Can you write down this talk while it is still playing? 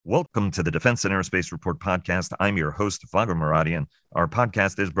Welcome to the Defense and Aerospace Report podcast. I'm your host, Vago Muradian. Our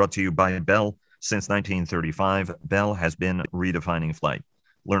podcast is brought to you by Bell. Since 1935, Bell has been redefining flight.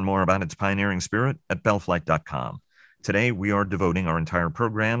 Learn more about its pioneering spirit at bellflight.com. Today, we are devoting our entire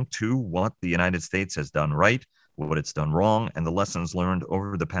program to what the United States has done right, what it's done wrong, and the lessons learned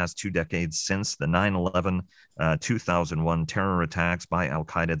over the past 2 decades since the 9/11 2001 terror attacks by Al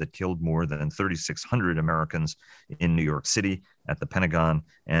Qaeda that killed more than 3,600 Americans in New York City, at the Pentagon,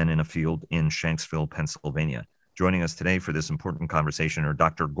 and in a field in Shanksville, Pennsylvania. Joining us today for this important conversation are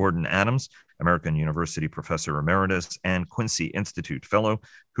Dr. Gordon Adams, American University Professor Emeritus and Quincy Institute Fellow,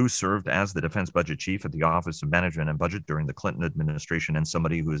 who served as the Defense Budget Chief at the Office of Management and Budget during the Clinton administration, and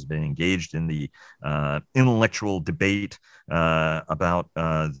somebody who has been engaged in the intellectual debate about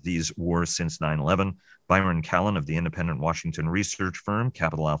these wars since 9/11. Byron Callan of the independent Washington research firm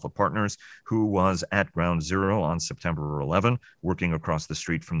Capital Alpha Partners, who was at Ground Zero on September 11, working across the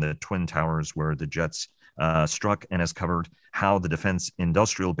street from the Twin Towers where the jets struck, and has covered how the defense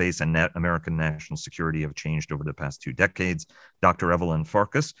industrial base and American national security have changed over the past 2 decades. Dr. Evelyn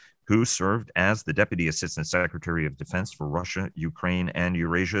Farkas, who served as the Deputy Assistant Secretary of Defense for Russia, Ukraine, and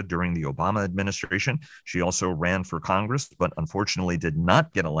Eurasia during the Obama administration. She also ran for Congress, but unfortunately did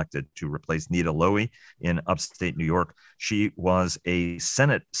not get elected to replace Nita Lowey in upstate New York. She was a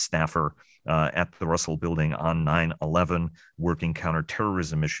Senate staffer at the Russell Building on 9/11, working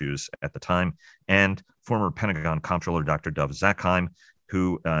counterterrorism issues at the time, and former Pentagon Comptroller Dr. Dov Zakheim,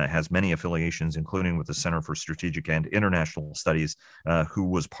 who has many affiliations, including with the Center for Strategic and International Studies, who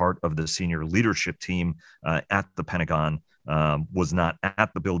was part of the senior leadership team at the Pentagon, was not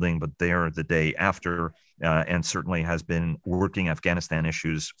at the building, but there the day after, and certainly has been working Afghanistan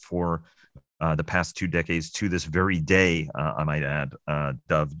issues for the past 2 decades to this very day, I might add.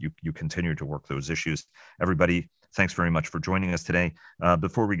 Dov, you continue to work those issues. Everybody, thanks very much for joining us today.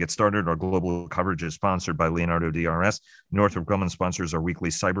 Before we get started, our global coverage is sponsored by Leonardo DRS. Northrop Grumman sponsors our weekly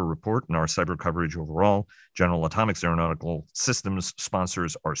cyber report and our cyber coverage overall. General Atomics Aeronautical Systems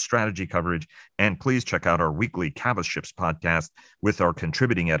sponsors our strategy coverage. And please check out our weekly Cavas Ships podcast with our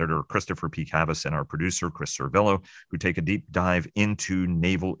contributing editor, Christopher P. Cavas, and our producer, Chris Cervello, who take a deep dive into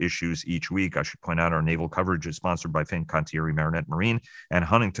naval issues each week. I should point out our naval coverage is sponsored by Fincantieri Marinette Marine, and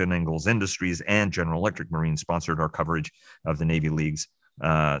Huntington Ingalls Industries and General Electric Marine sponsored our coverage of the Navy League's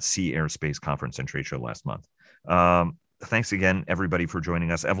Sea Airspace Conference and Trade Show last month. Thanks again, everybody, for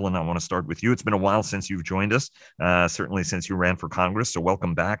joining us. Evelyn, I want to start with you. It's been a while since you've joined us, certainly since you ran for Congress. So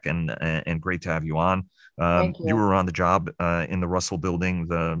welcome back, and great to have you on. Thank You you. were on the job in the Russell Building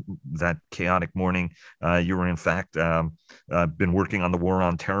that chaotic morning. You were, in fact, been working on the war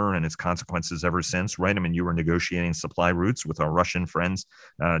on terror and its consequences ever since, right? I mean, you were negotiating supply routes with our Russian friends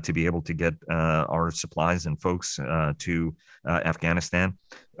to be able to get our supplies and folks to Afghanistan.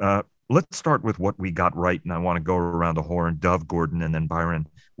 Let's start with what we got right, and I want to go around the horn. Dov, Gordon, and then Byron.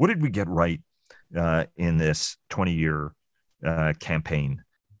 What did we get right in this 20-year campaign?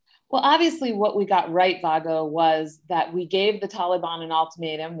 Well, obviously, what we got right, Vago, was that we gave the Taliban an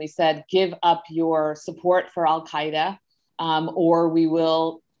ultimatum. We said, give up your support for Al Qaeda, or we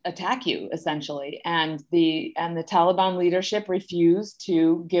will attack you, essentially. And the Taliban leadership refused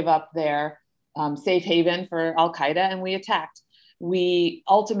to give up their safe haven for Al Qaeda, and we attacked. We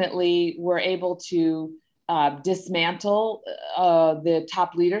ultimately were able to dismantle the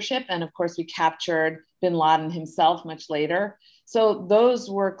top leadership, and of course, we captured Bin Laden himself much later. So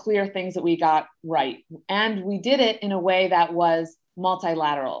those were clear things that we got right. And we did it in a way that was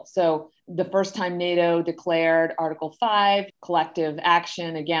multilateral. So the first time NATO declared Article 5, collective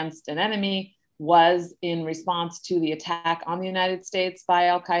action against an enemy, was in response to the attack on the United States by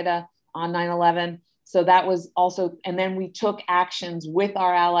Al Qaeda on 9/11. So that was also, and then we took actions with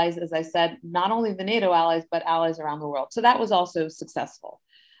our allies, as I said, not only the NATO allies, but allies around the world. So that was also successful.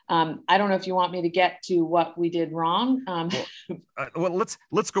 I don't know if you want me to get to what we did wrong. Well,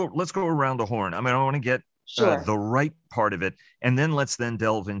 let's go around the horn. I mean, I want to get Sure. the right part of it, and then let's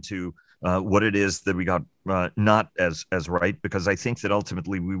delve into what it is that we got not as right, because I think that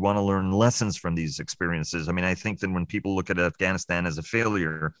ultimately we want to learn lessons from these experiences. I mean, I think that when people look at Afghanistan as a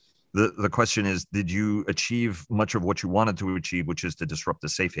failure, the question is, did you achieve much of what you wanted to achieve, which is to disrupt the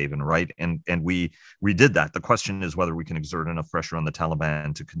safe haven, right? And we did that. The question is whether we can exert enough pressure on the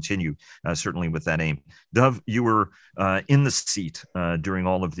Taliban to continue, certainly with that aim. Dov, you were in the seat during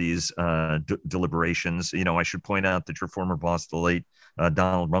all of these deliberations. You know, I should point out that your former boss, the late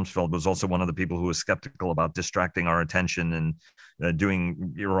Donald Rumsfeld, was also one of the people who was skeptical about distracting our attention and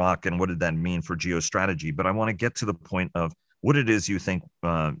doing Iraq and what did that mean for geostrategy. But I want to get to the point of what it is you think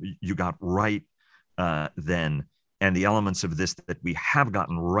you got right then and the elements of this that we have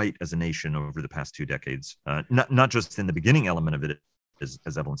gotten right as a nation over the past 2 decades, not just in the beginning element of it,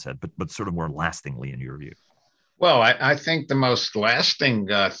 as Evelyn said, but sort of more lastingly in your view? Well, I think the most lasting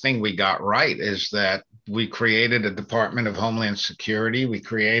thing we got right is that we created a Department of Homeland Security. We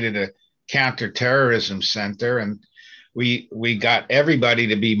created a counterterrorism center, and we got everybody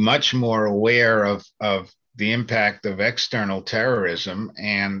to be much more aware of the impact of external terrorism.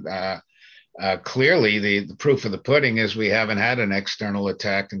 And clearly, the proof of the pudding is we haven't had an external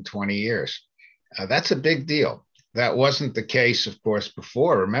attack in 20 years. That's a big deal. That wasn't the case, of course,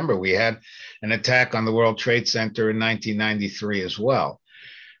 before. Remember, we had an attack on the World Trade Center in 1993 as well.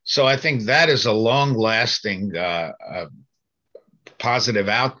 So I think that is a long-lasting positive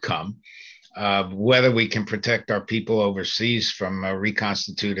outcome. Whether we can protect our people overseas from a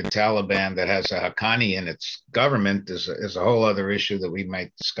reconstituted Taliban that has a Haqqani in its government is a whole other issue that we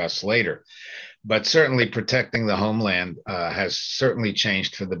might discuss later. But certainly protecting the homeland has certainly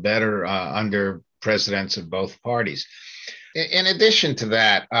changed for the better under presidents of both parties. In addition to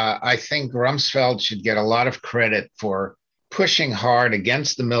that, I think Rumsfeld should get a lot of credit for pushing hard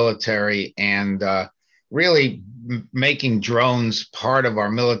against the military and really making drones part of our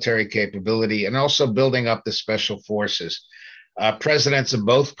military capability, and also building up the special forces. Presidents of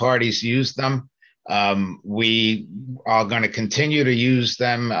both parties used them. We are going to continue to use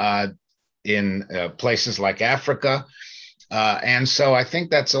them in places like Africa. And so I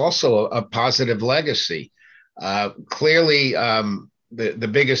think that's also a positive legacy. Clearly, the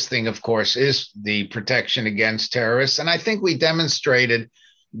biggest thing, of course, is the protection against terrorists. And I think we demonstrated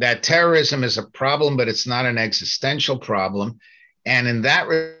that terrorism is a problem, but it's not an existential problem. And in that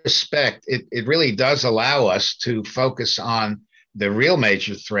respect, it really does allow us to focus on the real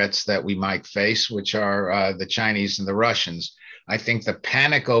major threats that we might face, which are the Chinese and the Russians. I think the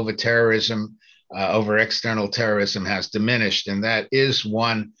panic over terrorism, over external terrorism, has diminished. And that is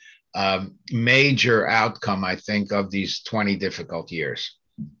one major outcome, I think, of these 20 difficult years.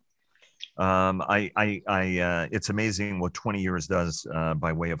 It's amazing what 20 years does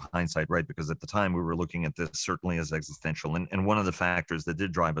by way of hindsight, right? Because at the time we were looking at this certainly as existential. And one of the factors that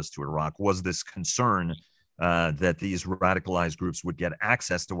did drive us to Iraq was this concern that these radicalized groups would get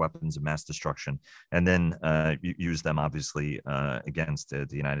access to weapons of mass destruction and then use them, obviously, against the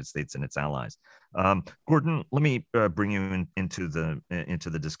United States and its allies. Gordon, let me bring you into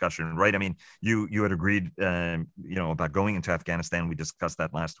the discussion, right? I mean, you had agreed, about going into Afghanistan. We discussed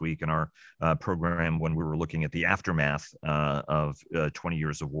that last week in our program when we were looking at the aftermath of 20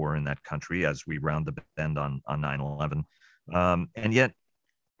 years of war in that country as we round the bend on 9/11. And yet,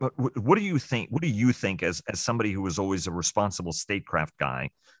 what do you think? What do you think, as somebody who was always a responsible statecraft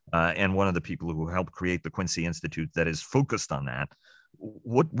guy, and one of the people who helped create the Quincy Institute that is focused on that?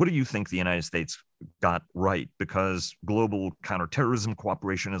 What do you think the United States got right? Because global counterterrorism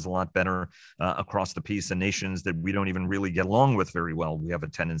cooperation is a lot better across the piece, and nations that we don't even really get along with very well, we have a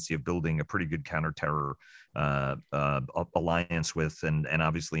tendency of building a pretty good counterterror alliance with, and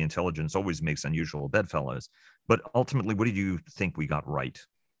obviously intelligence always makes unusual bedfellows. But ultimately, what do you think we got right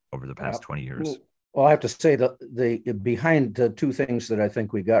over the past 20 years? Well, I have to say that the behind the two things that I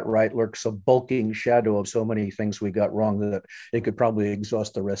think we got right lurks a bulking shadow of so many things we got wrong that it could probably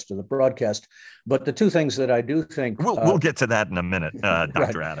exhaust the rest of the broadcast. But the two things that I do think we'll get to that in a minute, Dr.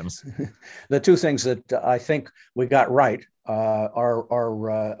 Right. Adams. The two things that I think we got right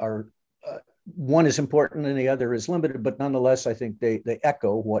are one is important and the other is limited, but nonetheless, I think they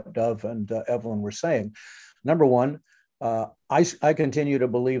echo what Dov and Evelyn were saying. Number one, I continue to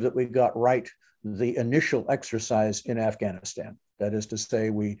believe that we got right the initial exercise in Afghanistan. That is to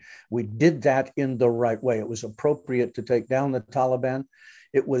say, we did that in the right way. It was appropriate to take down the Taliban.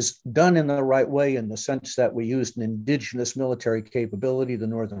 It was done in the right way in the sense that we used an indigenous military capability, the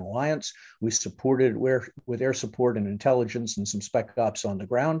Northern Alliance. We supported with air support and intelligence and some spec ops on the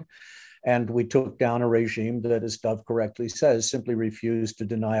ground. And we took down a regime that, as Dov correctly says, simply refused to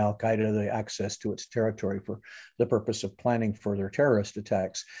deny al-Qaeda the access to its territory for the purpose of planning further terrorist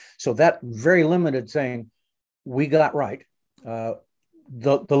attacks. So that very limited thing we got right. The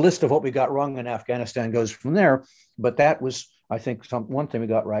list of what we got wrong in Afghanistan goes from there, but that was, I think, one thing we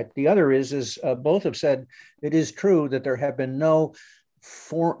got right. The other is both have said it is true that there have been there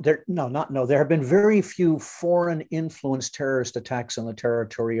have been very few foreign influenced terrorist attacks on the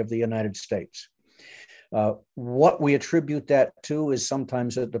territory of the United States. What we attribute that to is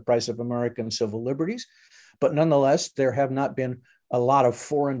sometimes at the price of American civil liberties, but nonetheless, there have not been a lot of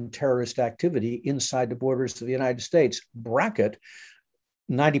foreign terrorist activity inside the borders of the United States. Bracket,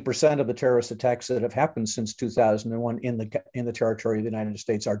 90% of the terrorist attacks that have happened since 2001 in the territory of the United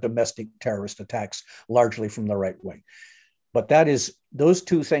States are domestic terrorist attacks, largely from the right wing. But those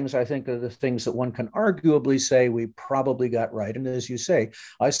two things, I think, are the things that one can arguably say we probably got right. And as you say,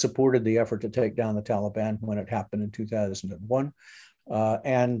 I supported the effort to take down the Taliban when it happened in 2001.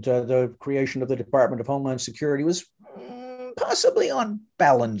 And the creation of the Department of Homeland Security was possibly on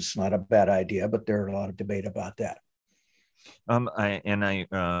balance not a bad idea, but there are a lot of debate about that.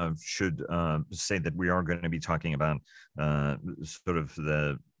 I should say that we are going to be talking about sort of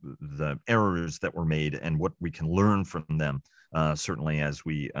the errors that were made and what we can learn from them, certainly as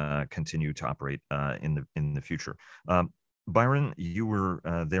we continue to operate in the future. Byron, you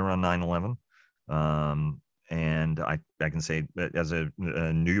were there on 9/11. And I can say that as a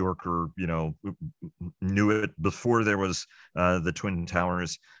New Yorker, knew it before there was the Twin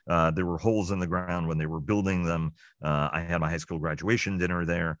Towers. There were holes in the ground when they were building them. I had my high school graduation dinner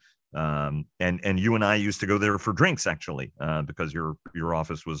there. And you and I used to go there for drinks, actually, because your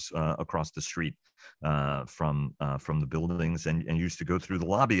office was across the street from the buildings, and used to go through the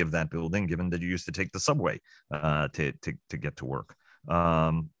lobby of that building, given that you used to take the subway to get to work.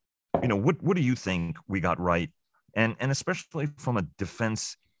 What do you think we got right? And especially from a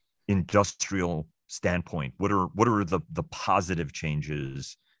defense industrial standpoint, what are the positive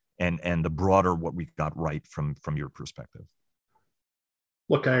changes and the broader what we got right from your perspective?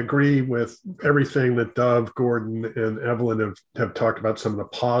 Look, I agree with everything that Dov, Gordon, and Evelyn have talked about, some of the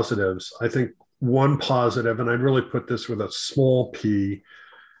positives. I think one positive, and I'd really put this with a small p,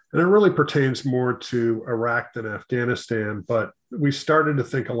 and it really pertains more to Iraq than Afghanistan, but we started to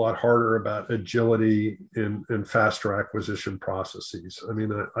think a lot harder about agility in faster acquisition processes. I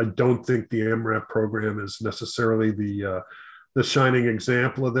mean, I don't think the MRAP program is necessarily the shining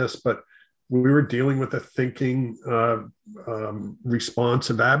example of this, but we were dealing with a thinking,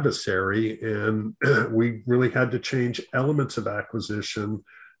 responsive adversary, and we really had to change elements of acquisition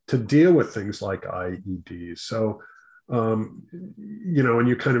to deal with things like IEDs. So, and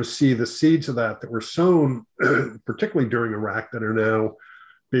you kind of see the seeds of that were sown, particularly during Iraq, that are now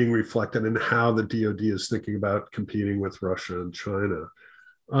being reflected in how the DoD is thinking about competing with Russia and China.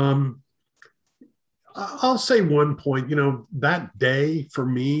 I'll say one point, that day for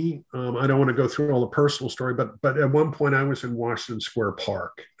me, I don't want to go through all the personal story, but at one point I was in Washington Square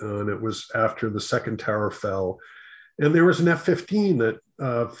Park, and it was after the second tower fell, and there was an F-15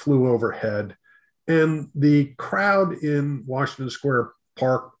 that flew overhead, and the crowd in Washington Square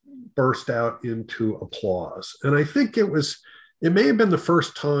Park burst out into applause. And I think it may have been the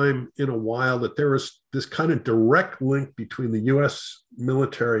first time in a while that there was this kind of direct link between the US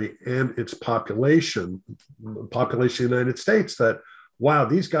military and its population, the population of the United States, that, wow,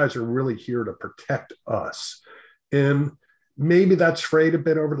 these guys are really here to protect us. And maybe that's frayed a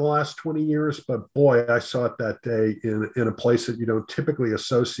bit over the last 20 years, but boy, I saw it that day in a place that you don't typically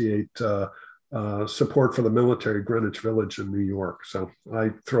associate support for the military, Greenwich Village in New York. So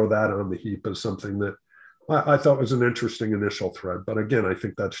I throw that on the heap as something that I thought was an interesting initial thread. But again, I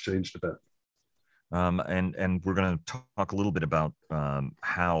think that's changed a bit. And we're going to talk a little bit about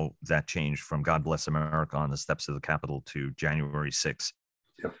how that changed from God Bless America on the steps of the Capitol to January 6th.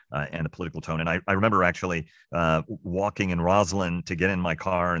 Yep. And the political tone. And I remember actually walking in Roslyn to get in my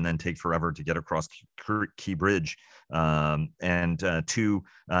car and then take forever to get across Key Bridge. And two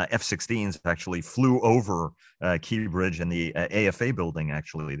F-16s actually flew over Key Bridge and the AFA building,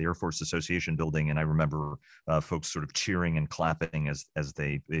 actually, the Air Force Association building. And I remember folks sort of cheering and clapping as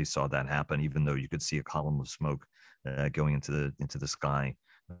they saw that happen, even though you could see a column of smoke going into the sky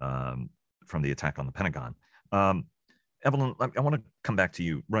from the attack on the Pentagon. Evelyn, I want to come back to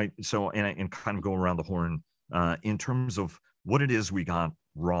you, right? So, and kind of go around the horn in terms of what it is we got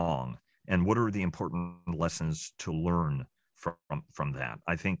wrong and what are the important lessons to learn from that.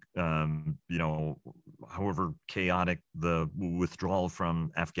 I think, however chaotic the withdrawal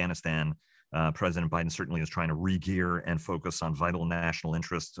from Afghanistan, President Biden certainly is trying to re-gear and focus on vital national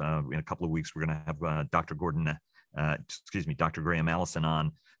interests. In a couple of weeks, we're going to have Dr. Graham Allison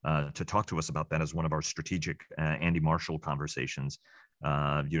on to talk to us about that as one of our strategic Andy Marshall conversations.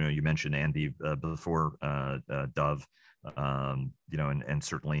 You mentioned Andy before, Dov, and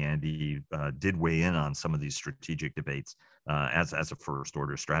certainly Andy did weigh in on some of these strategic debates as a first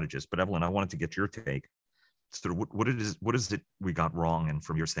order strategist. But Evelyn, I wanted to get your take. Sort of what is it we got wrong, and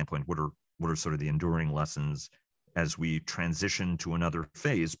from your standpoint, what are sort of the enduring lessons as we transition to another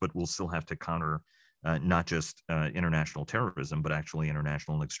phase, but we'll still have to counter not just international terrorism, but actually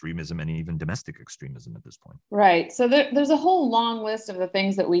international extremism and even domestic extremism at this point. Right. So there's a whole long list of the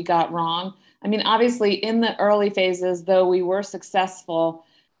things that we got wrong. I mean, obviously, in the early phases, though we were successful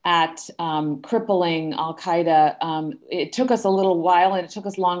at crippling al-Qaeda, it took us a little while and it took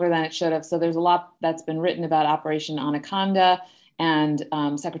us longer than it should have. So there's a lot that's been written about Operation Anaconda and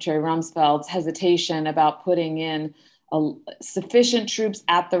Secretary Rumsfeld's hesitation about putting in sufficient troops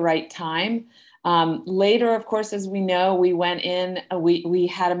at the right time. Later, of course, as we know, we went in, we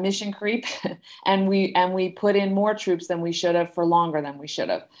had a mission creep and we put in more troops than we should have for longer than we should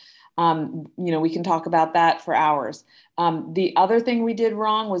have. We can talk about that for hours. The other thing we did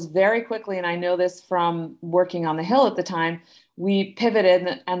wrong was very quickly, and I know this from working on the Hill at the time, we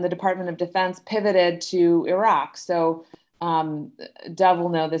pivoted and the Department of Defense pivoted to Iraq. So Dov will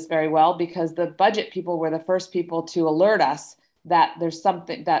know this very well because the budget people were the first people to alert us that there's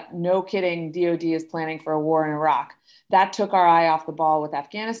something that, no kidding, DOD is planning for a war in Iraq. That took our eye off the ball with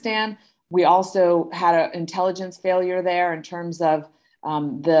Afghanistan. We also had an intelligence failure there in terms of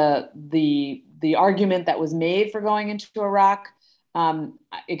the argument that was made for going into Iraq.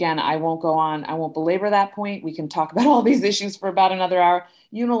 Again, I won't belabor that point. We can talk about all these issues for about another hour.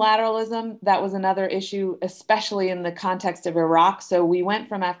 Unilateralism, that was another issue, especially in the context of Iraq. So we went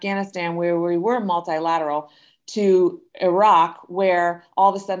from Afghanistan, where we were multilateral, to Iraq, where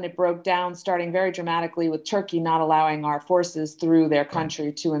all of a sudden it broke down, starting very dramatically with Turkey not allowing our forces through their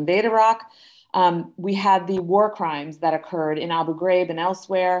country to invade Iraq. We had the war crimes that occurred in Abu Ghraib and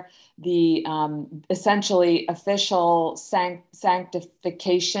elsewhere, the essentially official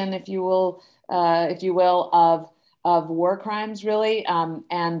sanctification, if you will, of war crimes, really,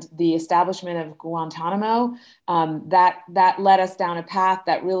 and the establishment of Guantanamo. That led us down a path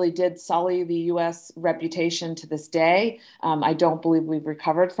that really did sully the U.S. reputation to this day. I don't believe we've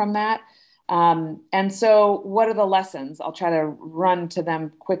recovered from that. And so what are the lessons? I'll try to run to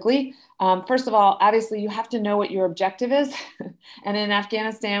them quickly. First of all, obviously, you have to know what your objective is. And in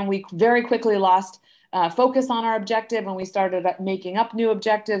Afghanistan, we very quickly lost focus on our objective, and we started making up new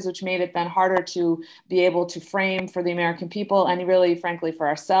objectives, which made it then harder to be able to frame for the American people and really, frankly, for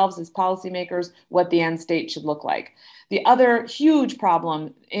ourselves as policymakers, what the end state should look like. The other huge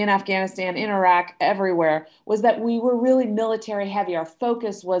problem in Afghanistan, in Iraq, everywhere, was that we were really military heavy. Our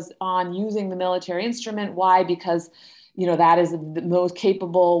focus was on using the military instrument. Why? Because that is the most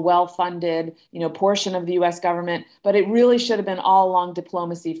capable, well-funded, portion of the U.S. government. But it really should have been all along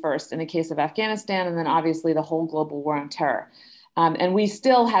diplomacy first in the case of Afghanistan, and then obviously the whole global war on terror. And we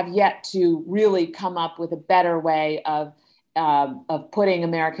still have yet to really come up with a better way of putting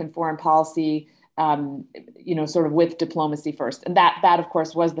American foreign policy, sort of with diplomacy first. And that, of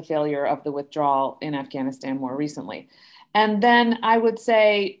course, was the failure of the withdrawal in Afghanistan more recently. And then I would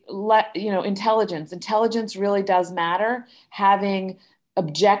say, intelligence. Intelligence really does matter. Having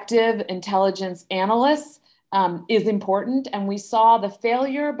objective intelligence analysts is important. And we saw the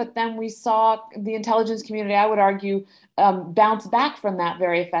failure, but then we saw the intelligence community, I would argue, bounce back from that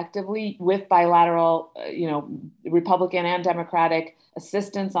very effectively with bilateral, Republican and Democratic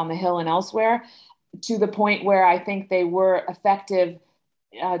assistance on the Hill and elsewhere, to the point where I think they were effective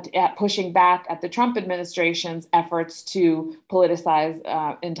at pushing back at the Trump administration's efforts to politicize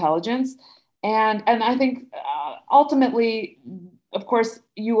intelligence. And I think ultimately, of course,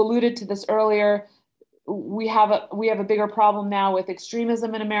 you alluded to this earlier, we have a bigger problem now with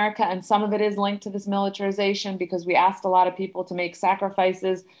extremism in America, and some of it is linked to this militarization because we asked a lot of people to make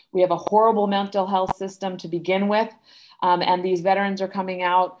sacrifices. We have a horrible mental health system to begin with, and these veterans are coming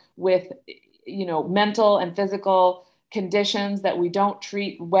out with, mental and physical conditions that we don't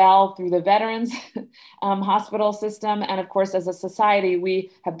treat well through the veterans hospital system. And of course, as a society,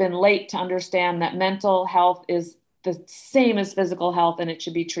 we have been late to understand that mental health is the same as physical health, and it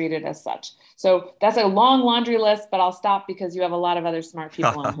should be treated as such. So that's a long laundry list, but I'll stop because you have a lot of other smart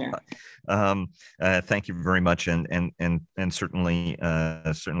people on here. Thank you very much, and certainly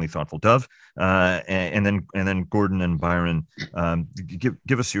thoughtful, Dov. And then Gordon and Byron,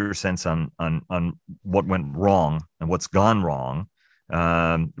 give us your sense on what went wrong and what's gone wrong.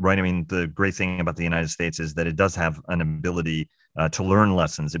 Right. I mean, the great thing about the United States is that it does have an ability to learn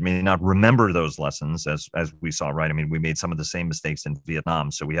lessons. It may not remember those lessons, as we saw, right? I mean, we made some of the same mistakes in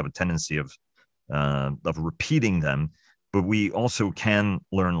Vietnam, so we have a tendency of repeating them, but we also can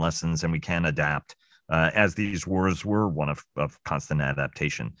learn lessons and we can adapt, as these wars were one of constant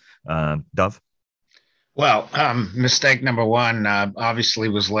adaptation. Dov? Well, mistake number one, obviously,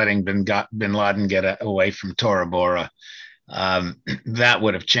 was letting bin Laden get away from Tora Bora. That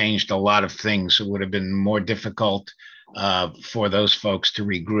would have changed a lot of things. It would have been more difficult for those folks to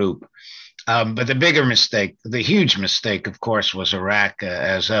regroup. But the bigger mistake, the huge mistake, of course, was Iraq,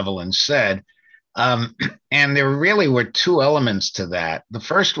 as Evelyn said. And there really were two elements to that. The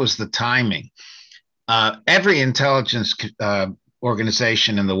first was the timing. Every intelligence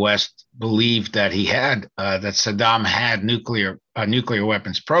organization in the West believed that that Saddam had a nuclear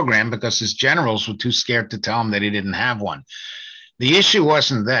weapons program because his generals were too scared to tell him that he didn't have one. The issue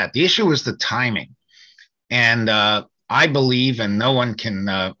wasn't that. The issue was the timing. And I believe, and no one can,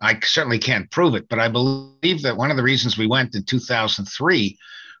 I certainly can't prove it, but I believe that one of the reasons we went in 2003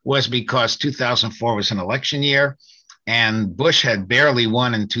 was because 2004 was an election year and Bush had barely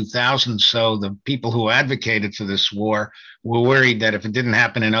won in 2000. So the people who advocated for this war were worried that if it didn't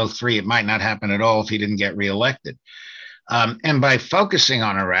happen in 2003, it might not happen at all if he didn't get reelected. And by focusing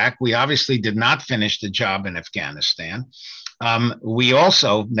on Iraq, we obviously did not finish the job in Afghanistan. We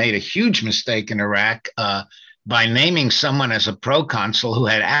also made a huge mistake in Iraq by naming someone as a proconsul who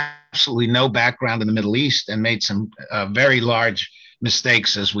had absolutely no background in the Middle East and made some very large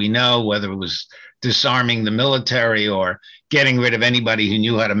mistakes, as we know, whether it was disarming the military or getting rid of anybody who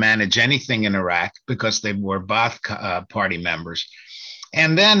knew how to manage anything in Iraq because they were Ba'ath Party members.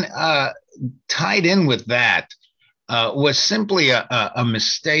 And then tied in with that was simply a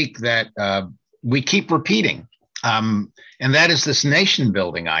mistake that we keep repeating. And that is this nation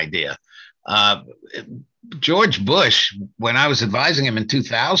building idea. George Bush, when I was advising him in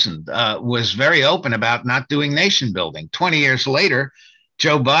 2000, was very open about not doing nation building. 20 years later,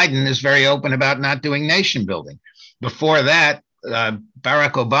 Joe Biden is very open about not doing nation building. Before that,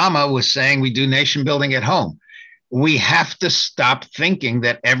 Barack Obama was saying we do nation building at home. We have to stop thinking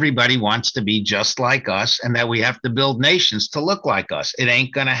that everybody wants to be just like us and that we have to build nations to look like us. It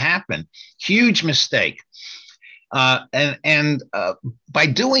ain't going to happen. Huge mistake. And by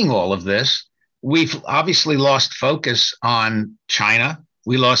doing all of this, we've obviously lost focus on China.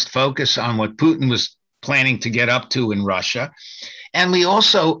 We lost focus on what Putin was planning to get up to in Russia. And we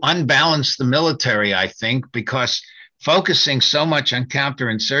also unbalanced the military, I think, because focusing so much on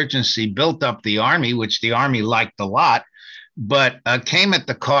counterinsurgency built up the army, which the army liked a lot, but came at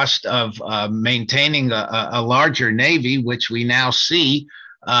the cost of maintaining a larger navy, which we now see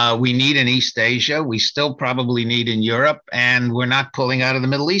we need in East Asia. We still probably need in Europe, and we're not pulling out of the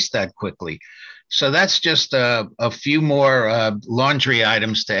Middle East that quickly. So that's just a few more laundry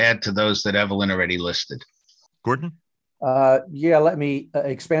items to add to those that Evelyn already listed. Gordon? Yeah, let me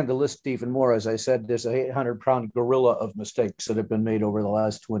expand the list even more. As I said, there's a 800-pound gorilla of mistakes that have been made over the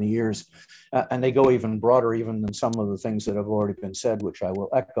last 20 years. And they go even broader even than some of the things that have already been said, which I will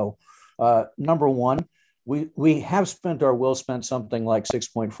echo. Number one, we have spent or will spend something like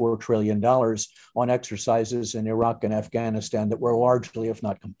 $6.4 trillion on exercises in Iraq and Afghanistan that were largely, if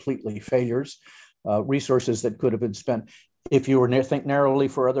not completely, failures. Resources that could have been spent. If you were think narrowly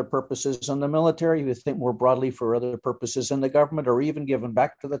for other purposes in the military, you think more broadly for other purposes in the government, or even given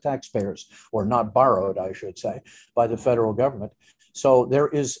back to the taxpayers, or not borrowed, I should say, by the federal government. So there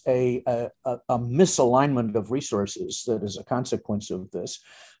is a misalignment of resources that is a consequence of this.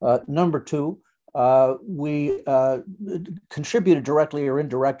 Number two, we contributed directly or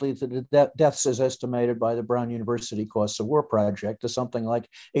indirectly to the deaths as estimated by the Brown University Costs of War Project to something like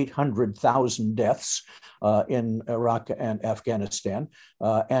 800,000 deaths in Iraq and Afghanistan.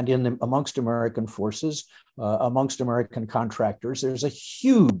 And amongst American forces, amongst American contractors, there's a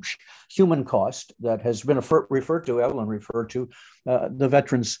huge human cost that has been referred to, Evelyn referred to, the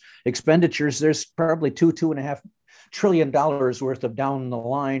veterans' expenditures. There's probably $2.5 trillion worth of down the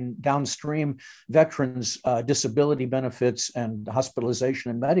line, downstream veterans' disability benefits and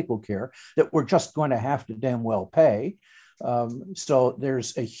hospitalization and medical care that we're just going to have to damn well pay. So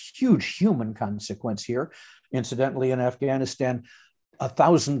there's a huge human consequence here. Incidentally, in Afghanistan,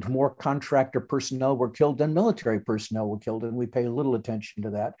 1,000 more contractor personnel were killed than military personnel were killed, and we pay little attention to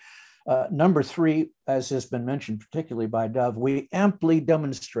that. Number three, as has been mentioned, particularly by Dov, we amply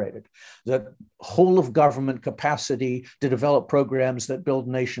demonstrated that whole of government capacity to develop programs that build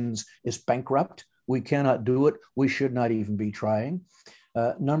nations is bankrupt. We cannot do it. We should not even be trying.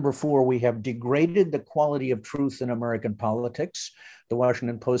 Number four, we have degraded the quality of truth in American politics. The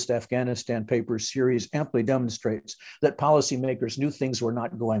Washington Post Afghanistan Papers series amply demonstrates that policymakers knew things were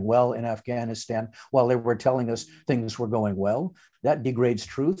not going well in Afghanistan while they were telling us things were going well. That degrades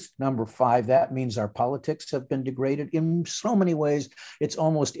truth. Number five, that means our politics have been degraded in so many ways. It's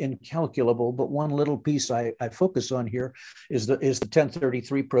almost incalculable. But one little piece I focus on here is the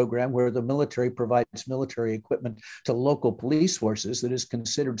 1033 program, where the military provides military equipment to local police forces that is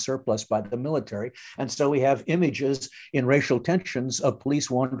considered surplus by the military. And so we have images in racial tensions of police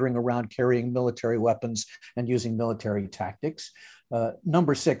wandering around carrying military weapons and using military tactics.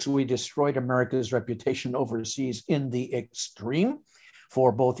 Number 6, we destroyed America's reputation overseas in the extreme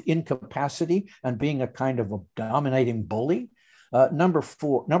for both incapacity and being a kind of a dominating bully. Number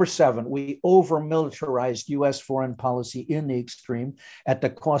 7, we over-militarized U.S. foreign policy in the extreme at the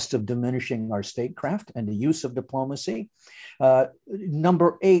cost of diminishing our statecraft and the use of diplomacy.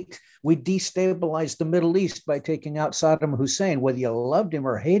 Number 8, we destabilized the Middle East by taking out Saddam Hussein. Whether you loved him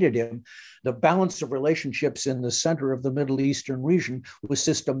or hated him, the balance of relationships in the center of the Middle Eastern region was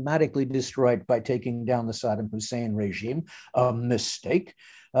systematically destroyed by taking down the Saddam Hussein regime, a mistake.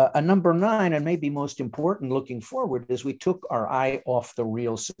 Number 9, and maybe most important looking forward, is we took our eye off the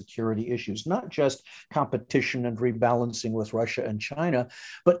real security issues, not just competition and rebalancing with Russia and China,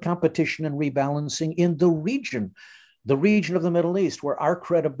 but competition and rebalancing in the region of the Middle East, where our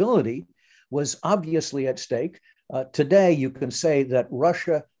credibility was obviously at stake. Today, you can say that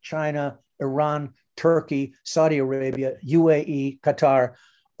Russia, China, Iran, Turkey, Saudi Arabia, UAE, Qatar,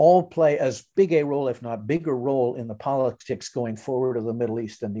 all play as big a role, if not bigger role, in the politics going forward of the Middle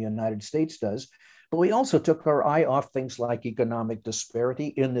East than the United States does. But we also took our eye off things like economic disparity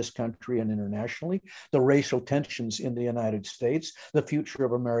in this country and internationally, the racial tensions in the United States, the future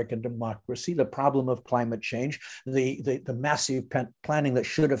of American democracy, the problem of climate change, the massive planning that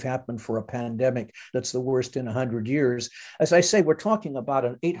should have happened for a pandemic that's the worst in 100 years. As I say, we're talking about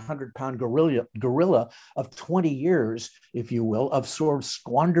an 800-pound gorilla of 20 years, if you will, of sort of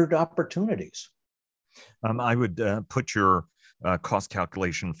squandered opportunities. I would put your cost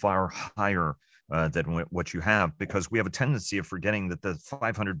calculation far higher than what you have, because we have a tendency of forgetting that the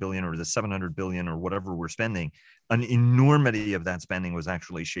 500 billion or the 700 billion or whatever we're spending, an enormity of that spending was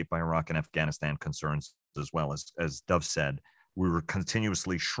actually shaped by Iraq and Afghanistan concerns as well. As Dov said, we were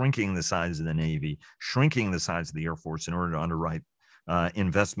continuously shrinking the size of the Navy, shrinking the size of the Air Force in order to underwrite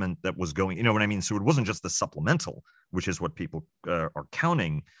investment that was going, you know what I mean? So it wasn't just the supplemental, which is what people are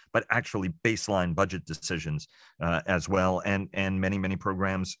counting, but actually baseline budget decisions as well, and many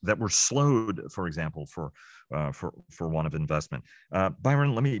programs that were slowed, for example, for want of investment.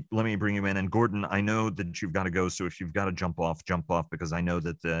 Byron, let me bring you in, and Gordon, I know that you've got to go, so if you've got to jump off, because I know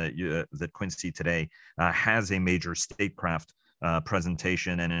that that Quincy today has a major statecraft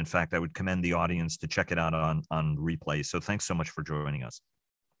presentation, and in fact, I would commend the audience to check it out on replay. So thanks so much for joining us.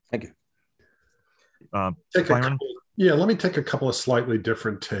 Thank you. Byron? Let me take a couple of slightly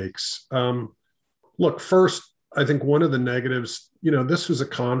different takes. Look, first, I think one of the negatives, this was a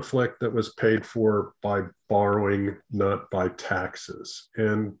conflict that was paid for by borrowing, not by taxes.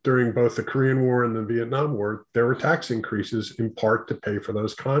 And during both the Korean War and the Vietnam War, there were tax increases in part to pay for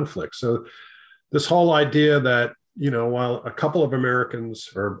those conflicts. So this whole idea that, while a couple of Americans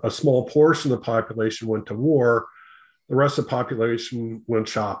or a small portion of the population went to war, the rest of the population went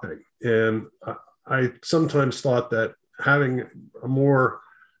shopping. And I sometimes thought that having a more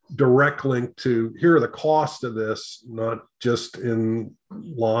direct link to here are the costs of this, not just in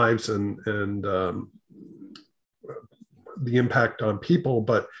lives and the impact on people,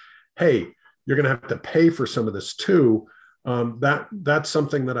 but hey, you're going to have to pay for some of this too. That's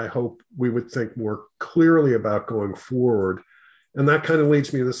something that I hope we would think more clearly about going forward. And that kind of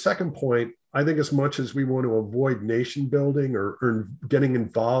leads me to the second point. I think as much as we want to avoid nation building or getting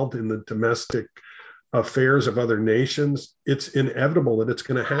involved in the domestic affairs of other nations, it's inevitable that it's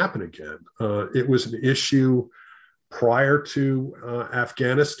going to happen again. It was an issue prior to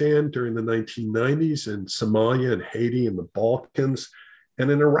Afghanistan during the 1990s, and Somalia and Haiti and the Balkans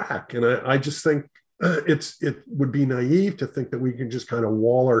and in Iraq. And I just think it would be naive to think that we can just kind of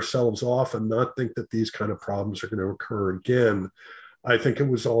wall ourselves off and not think that these kind of problems are going to occur again. I think it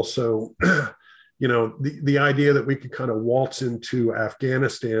was also, the idea that we could kind of waltz into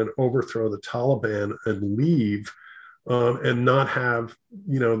Afghanistan, overthrow the Taliban and leave and not have,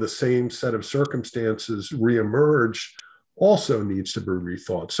 the same set of circumstances reemerge also needs to be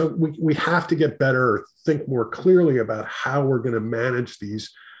rethought. So we have to get better, think more clearly about how we're going to manage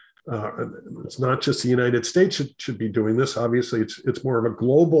these. It's not just the United States should be doing this. Obviously, it's more of a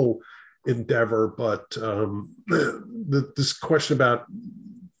global endeavor, but this question about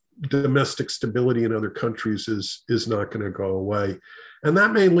domestic stability in other countries is not going to go away. And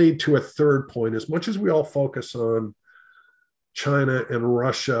that may lead to a third point. As much as we all focus on China and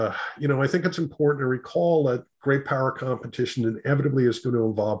Russia, I think it's important to recall that great power competition inevitably is going to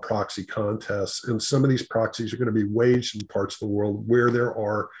involve proxy contests. And some of these proxies are going to be waged in parts of the world where there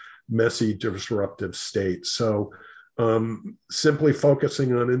are messy, disruptive states. So simply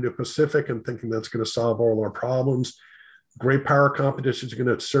focusing on Indo-Pacific and thinking that's going to solve all our problems great power competitions are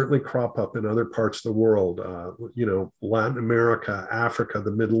going to certainly crop up in other parts of the world. Latin America, Africa,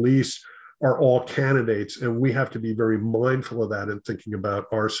 the Middle East are all candidates, and we have to be very mindful of that in thinking about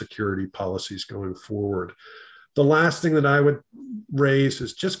our security policies going forward. The last thing that I would raise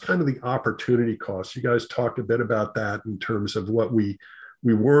is just kind of the opportunity cost. You guys talked a bit about that in terms of what we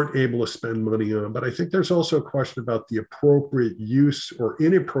weren't able to spend money on, but I think there's also a question about the appropriate use or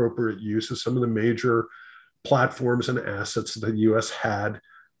inappropriate use of some of the major platforms and assets that the U.S. had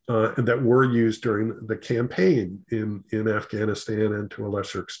and that were used during the campaign in Afghanistan and to a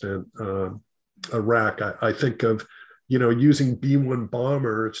lesser extent Iraq. I think of using B-1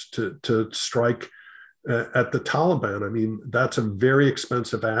 bombers to strike at the Taliban. I mean, that's a very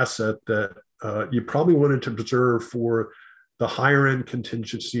expensive asset that you probably wanted to preserve for the higher end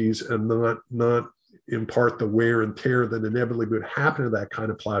contingencies and not impart the wear and tear that inevitably would happen to that kind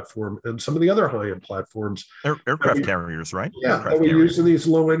of platform and some of the other high end platforms. Aircraft carriers, right? Yeah, aircraft that we carriers. use in these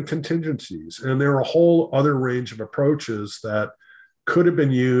low end contingencies. And there are a whole other range of approaches that could have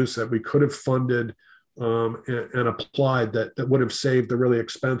been used, that we could have funded and applied that would have saved the really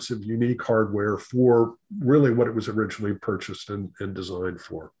expensive, unique hardware for really what it was originally purchased and designed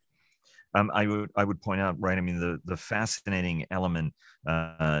for. I would point out, right? I mean, the fascinating element,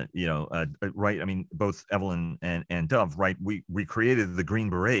 right? I mean, both Evelyn and Dov, right? We created the Green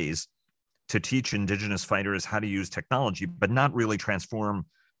Berets to teach indigenous fighters how to use technology, but not really transform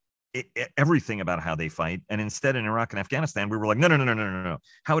everything about how they fight. And instead, in Iraq and Afghanistan, we were like, no.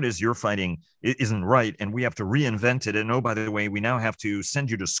 How it is you're fighting isn't right, and we have to reinvent it. And oh, by the way, we now have to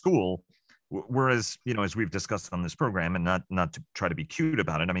send you to school. Whereas, as we've discussed on this program, and not to try to be cute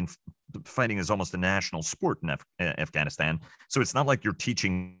about it, I mean, fighting is almost a national sport in Afghanistan. So it's not like you're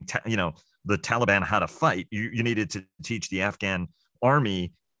teaching, the Taliban how to fight. You needed to teach the Afghan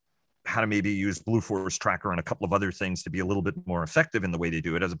army how to maybe use Blue Force Tracker and a couple of other things to be a little bit more effective in the way they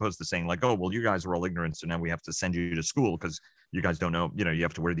do it, as opposed to saying like, oh, well, you guys are all ignorant, so now we have to send you to school because you guys don't know, you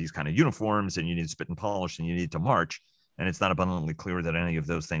have to wear these kind of uniforms and you need to spit and polish and you need to march. And it's not abundantly clear that any of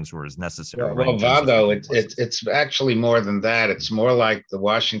those things were as necessary. Well, Vago, it's actually more than that. It's more like the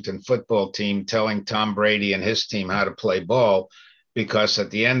Washington football team telling Tom Brady and his team how to play ball, because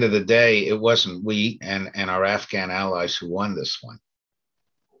at the end of the day, it wasn't we and our Afghan allies who won this one.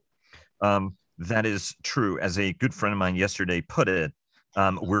 That is true. As a good friend of mine yesterday put it,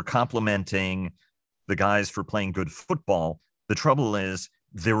 we're complimenting the guys for playing good football. The trouble is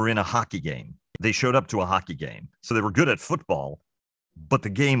they were in a hockey game. They showed up to a hockey game. So they were good at football, but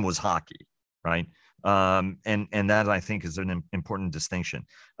the game was hockey, right? And that, I think, is an important distinction.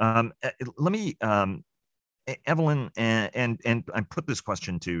 Let me, Evelyn, and I put this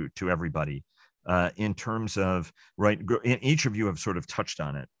question to everybody in terms of, right, each of you have sort of touched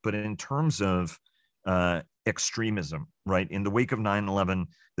on it, but in terms of extremism, right? In the wake of 9/11,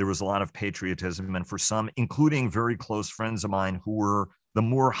 there was a lot of patriotism, and for some, including very close friends of mine who were the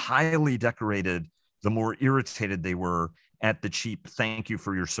more highly decorated, the more irritated they were at the cheap "thank you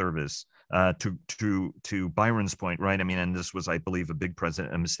for your service." To Byron's point, right? I mean, and this was, I believe,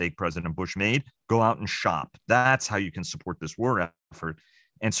 a mistake President Bush made. Go out and shop. That's how you can support this war effort.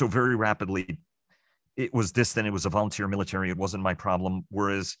 And so very rapidly, it was distant. It was a volunteer military. It wasn't my problem.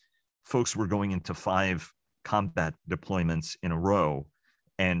 Whereas folks were going into 5 combat deployments in a row,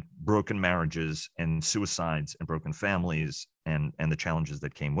 and broken marriages and suicides and broken families and the challenges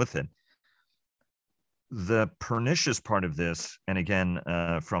that came with it. The pernicious part of this, and again,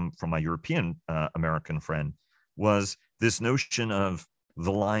 from my European American friend, was this notion of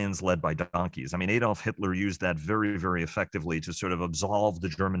the lions led by donkeys. I mean, Adolf Hitler used that very, very effectively to sort of absolve the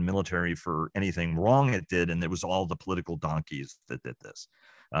German military for anything wrong it did, and it was all the political donkeys that did this.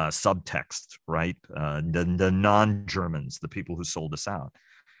 Subtext, right? The non-Germans, the people who sold us out.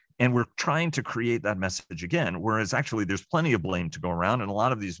 And we're trying to create that message again, whereas actually there's plenty of blame to go around. And a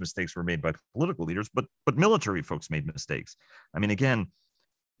lot of these mistakes were made by political leaders, but military folks made mistakes. I mean, again,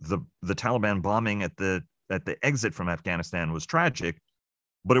 the Taliban bombing at the exit from Afghanistan was tragic,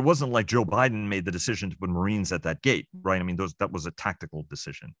 but it wasn't like Joe Biden made the decision to put Marines at that gate, right? I mean, that was a tactical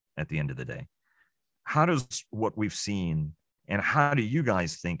decision at the end of the day. How does what we've seen, and how do you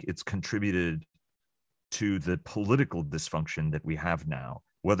guys think it's contributed to the political dysfunction that we have now,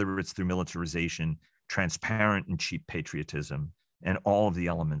 whether it's through militarization, transparent and cheap patriotism, and all of the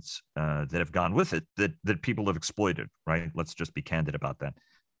elements that have gone with it that people have exploited, right? Let's just be candid about that.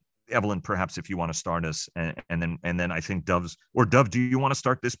 Evelyn, perhaps if you want to start us, and then I think Dov, do you want to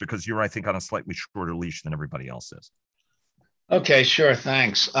start this, because you're, I think, on a slightly shorter leash than everybody else is. Okay, sure,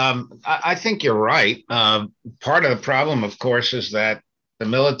 thanks. I think you're right. Part of the problem, of course, is that the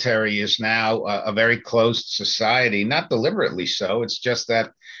military is now a very closed society, not deliberately so. It's just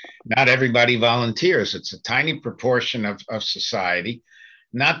that not everybody volunteers. It's a tiny proportion of society.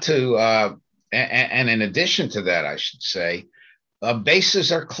 Not to, and in addition to that, I should say,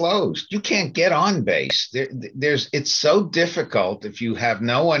 bases are closed. You can't get on base. It's so difficult if you have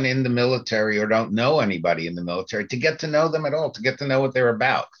no one in the military or don't know anybody in the military to get to know them at all, to get to know what they're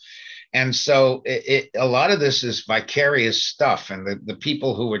about. And so a lot of this is vicarious stuff. And the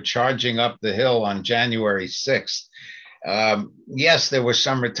people who were charging up the hill on January 6th, yes, there was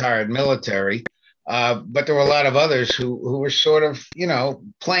some retired military, but there were a lot of others who were sort of,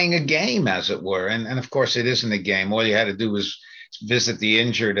 playing a game, as it were. And of course, it isn't a game. All you had to do was visit the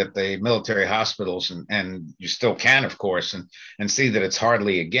injured at the military hospitals, and you still can, of course, and see that it's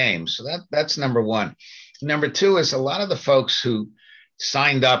hardly a game. So that's number one. Number two is a lot of the folks who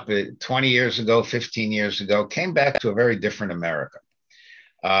signed up 20 years ago, 15 years ago, came back to a very different America.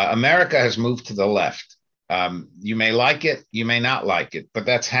 America has moved to the left. You may like it, you may not like it, but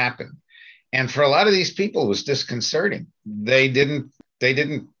that's happened. And for a lot of these people, it was disconcerting. They didn't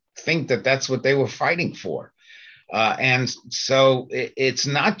think that that's what they were fighting for. And so it's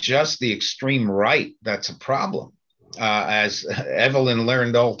not just the extreme right that's a problem. As Evelyn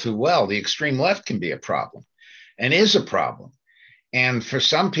learned all too well, the extreme left can be a problem and is a problem. And for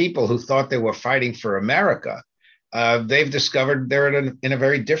some people who thought they were fighting for America, they've discovered they're in a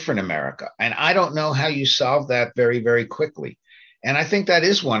very different America. And I don't know how you solve that very, very quickly. And I think that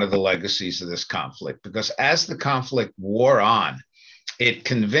is one of the legacies of this conflict, because as the conflict wore on, it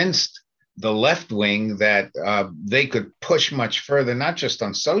convinced the left wing that they could push much further, not just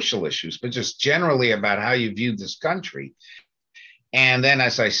on social issues, but just generally about how you viewed this country. And then,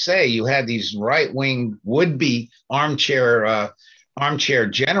 as I say, you had these right-wing would-be armchair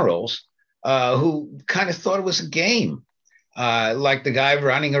generals who kind of thought it was a game, like the guy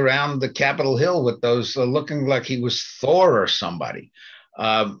running around the Capitol Hill with those looking like he was Thor or somebody.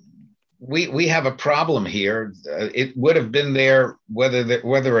 We have a problem here. It would have been there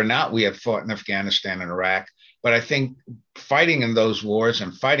whether or not we had fought in Afghanistan and Iraq. But I think fighting in those wars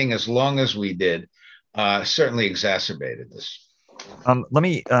and fighting as long as we did certainly exacerbated this. Let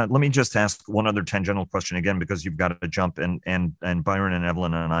me just ask one other tangential question again, because you've got to jump, and Byron and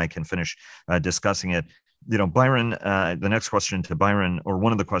Evelyn and I can finish discussing it. Byron, the next question to Byron, or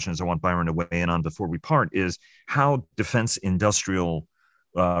one of the questions I want Byron to weigh in on before we part, is how defense industrial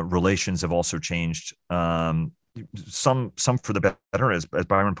relations have also changed. Some for the better, as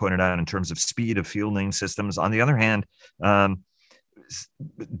Byron pointed out, in terms of speed of fielding systems. On the other hand,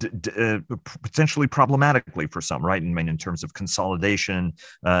 potentially problematically for some, right? In terms of consolidation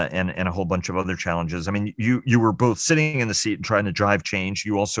and a whole bunch of other challenges. I mean, you were both sitting in the seat and trying to drive change.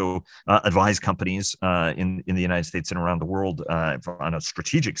 You also advise companies in the United States and around the world on a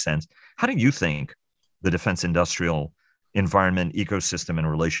strategic sense. How do you think the defense industrial environment, ecosystem, and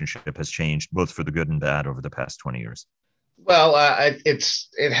relationship has changed, both for the good and bad, over the past 20 years? Well,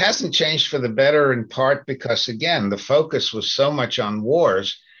 it hasn't changed for the better, in part because, again, the focus was so much on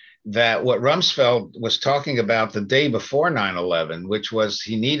wars that what Rumsfeld was talking about the day before 9/11, which was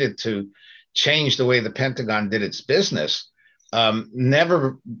he needed to change the way the Pentagon did its business,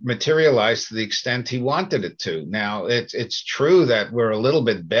 never materialized to the extent he wanted it to. Now, it's true that we're a little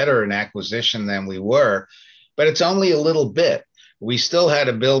bit better in acquisition than we were, but it's only a little bit. We still had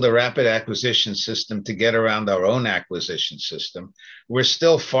to build a rapid acquisition system to get around our own acquisition system. We're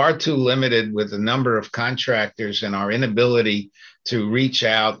still far too limited with the number of contractors and our inability to reach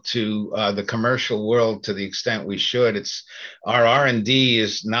out to the commercial world to the extent we should. Our R&D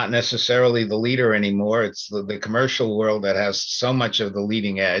is not necessarily the leader anymore. It's the commercial world that has so much of the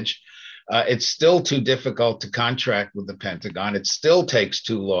leading edge. It's still too difficult to contract with the Pentagon. It still takes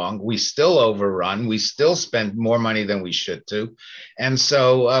too long. We still overrun. We still spend more money than we should do. And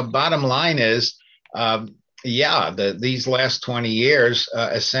so bottom line is, these last 20 years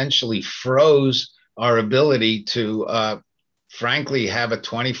essentially froze our ability to, frankly, have a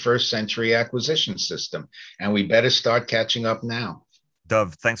 21st century acquisition system. And we better start catching up now.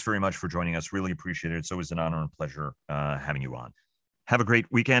 Dov, thanks very much for joining us. Really appreciate it. It's always an honor and pleasure having you on. Have a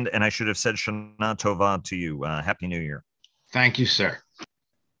great weekend. And I should have said Shana Tova to you. Happy New Year. Thank you, sir.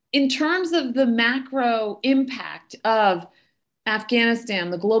 In terms of the macro impact of Afghanistan,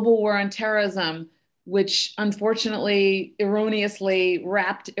 the global war on terrorism, which unfortunately erroneously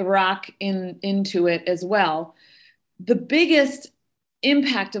wrapped Iraq into it as well, the biggest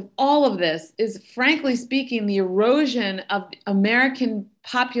impact of all of this is, frankly speaking, the erosion of American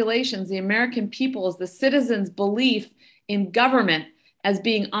populations, the American people's, the citizens' belief in government as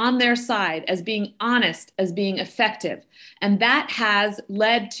being on their side, as being honest, as being effective. And that has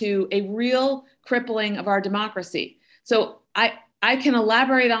led to a real crippling of our democracy. So I can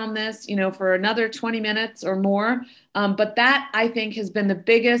elaborate on this, for another 20 minutes or more. But that, I think, has been the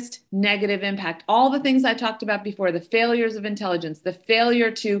biggest negative impact. All the things I talked about before, the failures of intelligence, the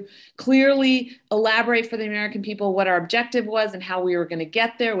failure to clearly elaborate for the American people what our objective was and how we were going to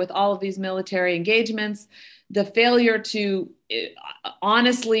get there with all of these military engagements, the failure to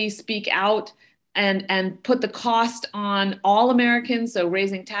honestly speak out and put the cost on all Americans, so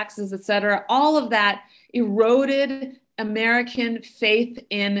raising taxes, et cetera, all of that eroded American faith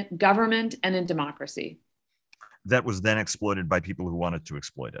in government and in democracy. That was then exploited by people who wanted to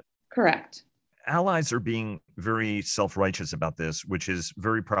exploit it. Correct. Allies are being very self-righteous about this, which is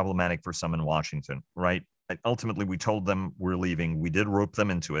very problematic for some in Washington, right? Ultimately, we told them we're leaving. We did rope them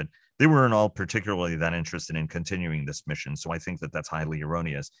into it. They weren't all particularly that interested in continuing this mission. So I think that that's highly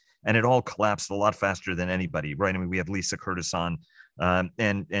erroneous. And it all collapsed a lot faster than anybody, right? I mean, we had Lisa Curtis on,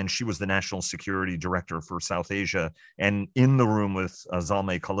 and she was the national security director for South Asia, and in the room with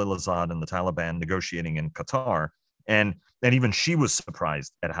Zalmay Khalilzad and the Taliban negotiating in Qatar. And even she was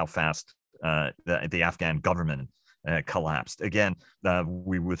surprised at how fast the Afghan government collapsed. Again,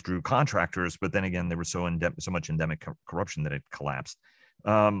 we withdrew contractors, but then again, there was so much endemic corruption that it collapsed.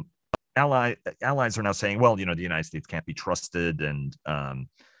 Allies are now saying, well, the United States can't be trusted. And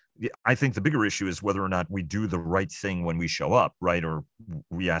I think the bigger issue is whether or not we do the right thing when we show up, right? Or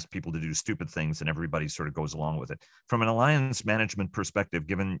we ask people to do stupid things and everybody sort of goes along with it. From an alliance management perspective,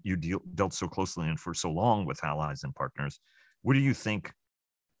 given you dealt so closely and for so long with allies and partners, what do you think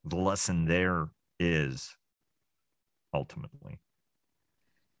the lesson there is ultimately?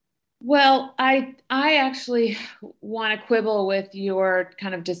 Well, I actually want to quibble with your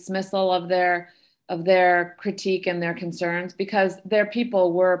kind of dismissal of their critique and their concerns, because their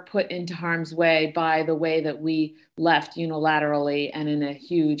people were put into harm's way by the way that we left unilaterally and in a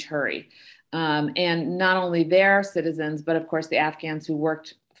huge hurry. And not only their citizens, but of course the Afghans who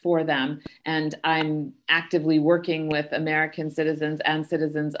worked for them. And I'm actively working with American citizens and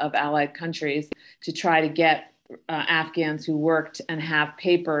citizens of allied countries to try to get Afghans who worked and have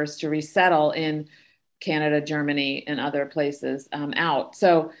papers to resettle in Canada, Germany, and other places out.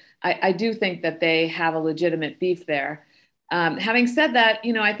 So I do think that they have a legitimate beef there. Having said that,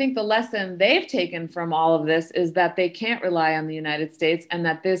 I think the lesson they've taken from all of this is that they can't rely on the United States, and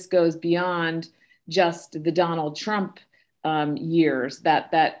that this goes beyond just the Donald Trump years,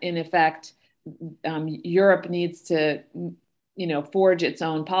 that in effect, Europe needs to, forge its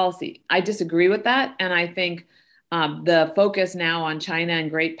own policy. I disagree with that. And I think the focus now on China and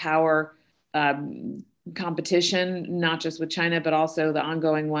great power competition, not just with China, but also the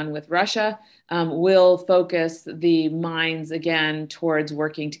ongoing one with Russia, will focus the minds again towards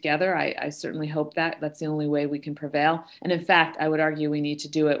working together. I certainly hope that that's the only way we can prevail. And in fact, I would argue we need to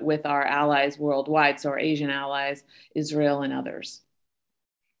do it with our allies worldwide, so our Asian allies, Israel and others.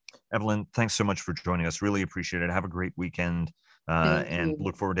 Evelyn, thanks so much for joining us. Really appreciate it. Have a great weekend, and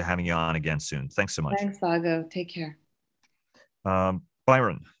look forward to having you on again soon. Thanks so much. Thanks, Vago. Take care.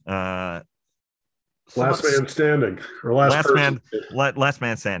 Byron, last man standing, or last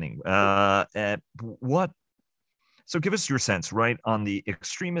man standing. So give us your sense, right, on the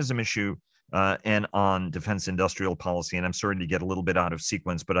extremism issue and on defense industrial policy. And I'm sorry to get a little bit out of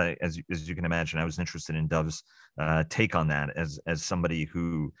sequence, but as you can imagine, I was interested in Dov's take on that as somebody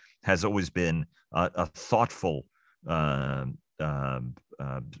who has always been a thoughtful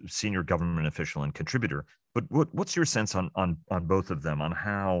senior government official and contributor. But what's your sense on both of them, on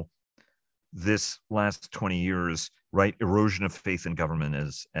how this last 20 years, right, erosion of faith in government,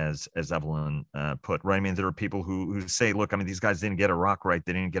 as Evelyn put, right? I mean, there are people who say, look, I mean, these guys didn't get Iraq right,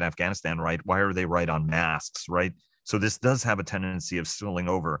 they didn't get Afghanistan right. Why are they right on masks, right? So this does have a tendency of spilling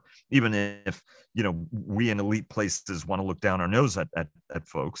over, even if, we in elite places want to look down our nose at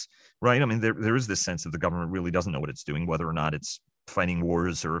folks, right? I mean, there is this sense that the government really doesn't know what it's doing, whether or not it's fighting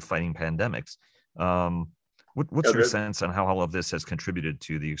wars or fighting pandemics. What's your sense on how all of this has contributed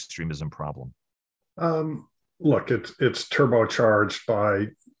to the extremism problem? Look, it's turbocharged by,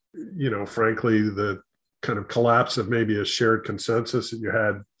 frankly, the kind of collapse of maybe a shared consensus that you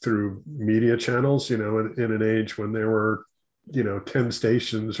had through media channels, in an age when there were, 10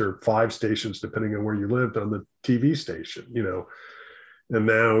 stations or 5 stations, depending on where you lived, on the TV station, and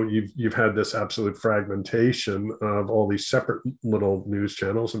now you've had this absolute fragmentation of all these separate little news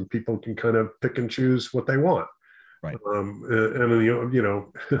channels, and people can kind of pick and choose what they want. Right.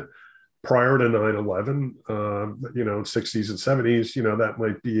 Prior to 9/11, 60s and 70s, that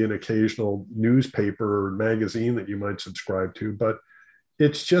might be an occasional newspaper or magazine that you might subscribe to. But,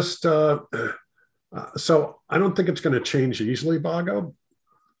 it's just so I don't think it's going to change easily, Bago.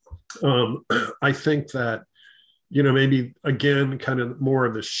 I think that, maybe again, kind of more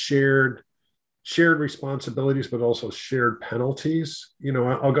of the shared responsibilities, but also shared penalties.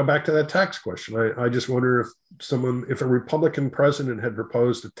 I'll go back to that tax question. I just wonder if a Republican president had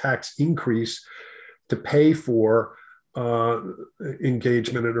proposed a tax increase to pay for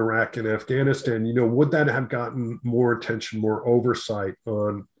engagement in Iraq and Afghanistan, would that have gotten more attention, more oversight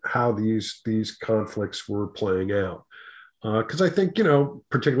on how these conflicts were playing out? Because I think,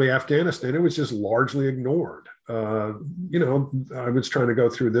 particularly Afghanistan, it was just largely ignored. I was trying to go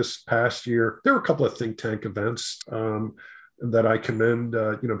through this past year. There were a couple of think tank events that I commend,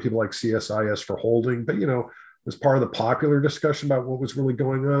 people like CSIS for holding, but, as part of the popular discussion about what was really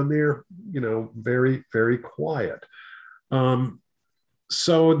going on there, very, very quiet.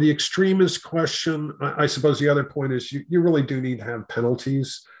 So the extremist question, I suppose the other point is you really do need to have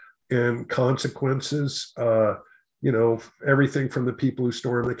penalties and consequences, everything from the people who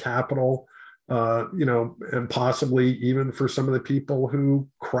storm the Capitol, and possibly even for some of the people who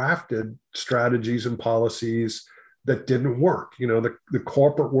crafted strategies and policies that didn't work. The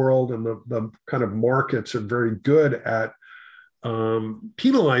corporate world and the kind of markets are very good at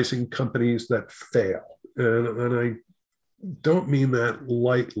penalizing companies that fail. And I don't mean that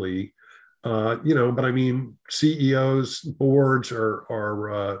lightly, but I mean, CEOs, boards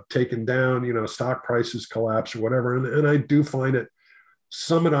are taken down, stock prices collapse or whatever. And I do find it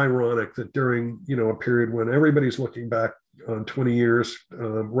somewhat ironic that during, a period when everybody's looking back on 20 years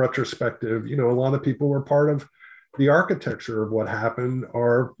retrospective, a lot of people were part of the architecture of what happened,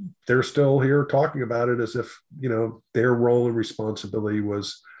 they're still here talking about it as if, their role and responsibility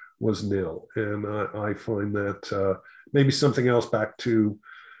was nil. And I find that maybe something else back to,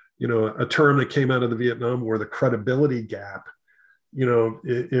 a term that came out of the Vietnam War, the credibility gap.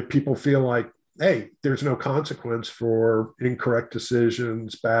 If people feel like, hey, there's no consequence for incorrect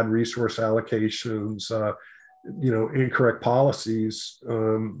decisions, bad resource allocations, incorrect policies,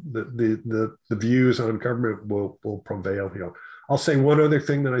 the views on government will prevail. I'll say one other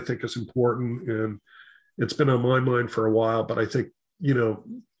thing that I think is important, and it's been on my mind for a while, but I think,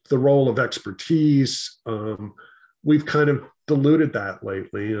 the role of expertise, we've kind of diluted that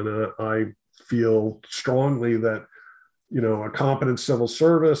lately. And I feel strongly that, a competent civil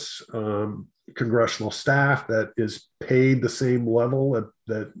service, congressional staff that is paid the same level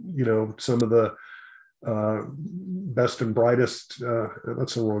that some of the best and brightest,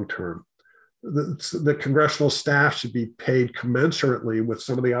 that's the wrong term. The congressional staff should be paid commensurately with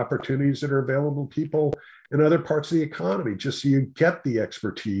some of the opportunities that are available to people in other parts of the economy, just so you get the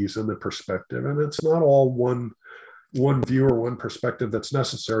expertise and the perspective. And it's not all one view or one perspective that's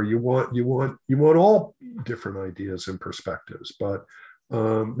necessary. You want all different ideas and perspectives, but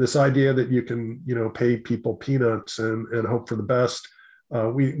this idea that you can, pay people peanuts and hope for the best,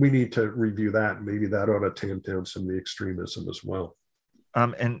 we need to review that, and maybe that ought to tamp down some of the extremism as well.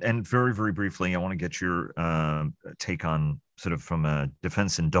 And very, very briefly, I want to get your take on sort of from a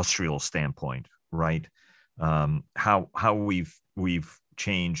defense industrial standpoint, right? How we've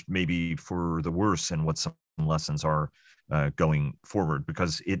changed maybe for the worse, and what some lessons are going forward,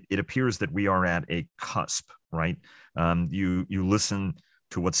 because it appears that we are at a cusp, right? You listen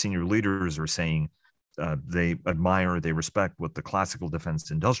to what senior leaders are saying. They admire, they respect what the classical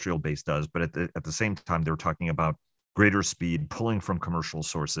defense industrial base does, but at the same time, they're talking about greater speed, pulling from commercial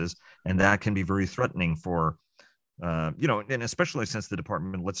sources, and that can be very threatening for, and especially since the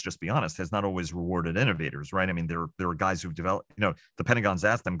department, let's just be honest, has not always rewarded innovators, right? I mean, there are guys who've developed, the Pentagon's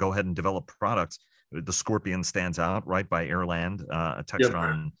asked them, go ahead and develop products. The Scorpion stands out, right, by Airland, a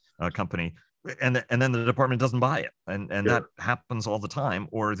Textron company. And then the department doesn't buy it. And that happens all the time.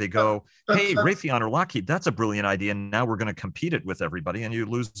 Or they go, hey, Raytheon or Lockheed, that's a brilliant idea. And now we're going to compete it with everybody, and you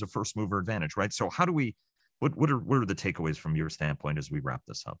lose the first mover advantage, right? So how do we, what are the takeaways from your standpoint as we wrap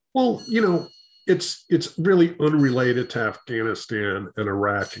this up? Well, it's really unrelated to Afghanistan and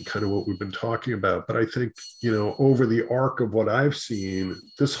Iraq and kind of what we've been talking about. But I think, over the arc of what I've seen,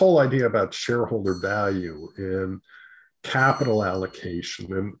 this whole idea about shareholder value and capital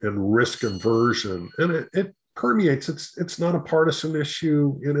allocation and risk aversion, and it permeates. It's not a partisan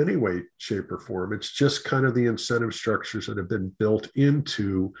issue in any way, shape, or form. It's just kind of the incentive structures that have been built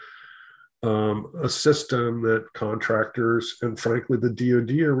into a system that contractors and frankly the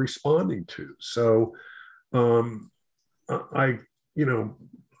DoD are responding to. So I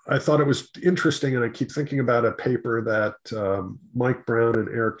thought it was interesting, and I keep thinking about a paper that Mike Brown and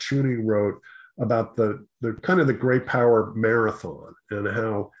Eric Chewning wrote about the kind of the great power marathon, and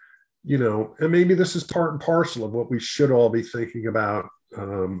how, and maybe this is part and parcel of what we should all be thinking about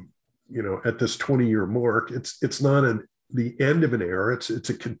at this 20-year mark. It's not the end of an era.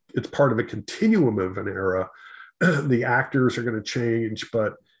 It's part of a continuum of an era. The actors are going to change,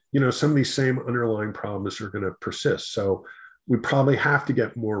 but some of these same underlying problems are going to persist. So we probably have to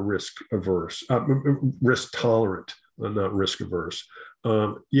get more risk tolerant, not risk averse.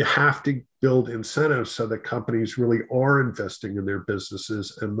 You have to build incentives so that companies really are investing in their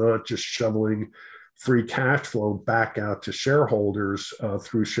businesses and not just shoveling free cash flow back out to shareholders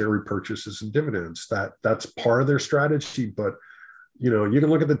through share repurchases and dividends. That's part of their strategy, but you can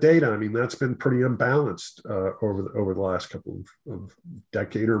look at the data. I mean, that's been pretty unbalanced over the last couple of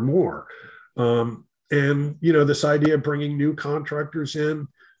decade or more. And this idea of bringing new contractors in,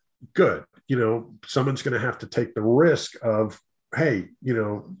 good. Someone's going to have to take the risk of, hey,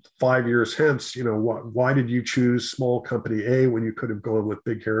 5 years hence, why did you choose small company A when you could have gone with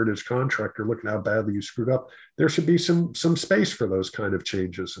big heritage contractor? Look at how badly you screwed up. There should be some space for those kind of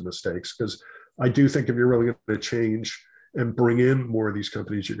changes and mistakes, because I do think if you're really going to change and bring in more of these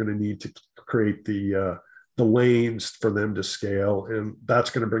companies, you're going to need to create the lanes for them to scale, and that's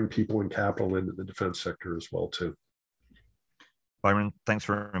going to bring people and capital into the defense sector as well too. Byron, thanks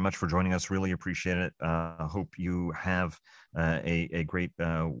very much for joining us. Really appreciate it. Hope you have a great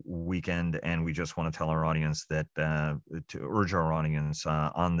weekend. And we just want to tell our audience that to urge our audience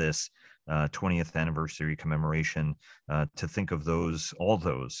on this 20th anniversary commemoration to think of all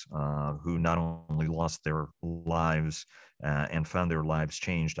those who not only lost their lives and found their lives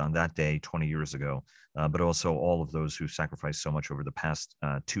changed on that day 20 years ago, but also all of those who sacrificed so much over the past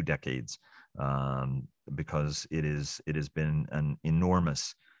 2 decades. Because it has been an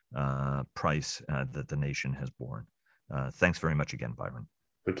enormous price that the nation has borne. Thanks very much again, Byron.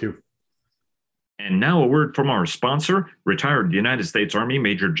 Thank you. And now a word from our sponsor, retired United States Army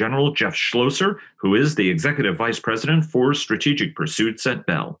Major General Jeff Schlosser, who is the Executive Vice President for Strategic Pursuits at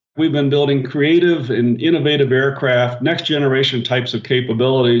Bell. We've been building creative and innovative aircraft, next generation types of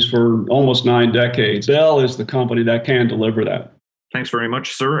capabilities for almost 9 decades. Bell is the company that can deliver that. Thanks very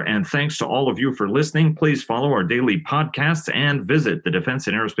much, sir. And thanks to all of you for listening. Please follow our daily podcasts and visit the Defense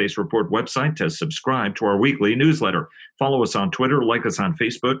and Aerospace Report website to subscribe to our weekly newsletter. Follow us on Twitter, like us on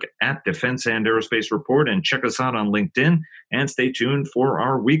Facebook at Defense and Aerospace Report, and check us out on LinkedIn. And stay tuned for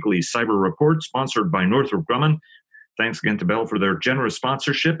our weekly cyber report sponsored by Northrop Grumman. Thanks again to Bell for their generous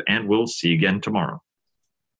sponsorship, and we'll see you again tomorrow.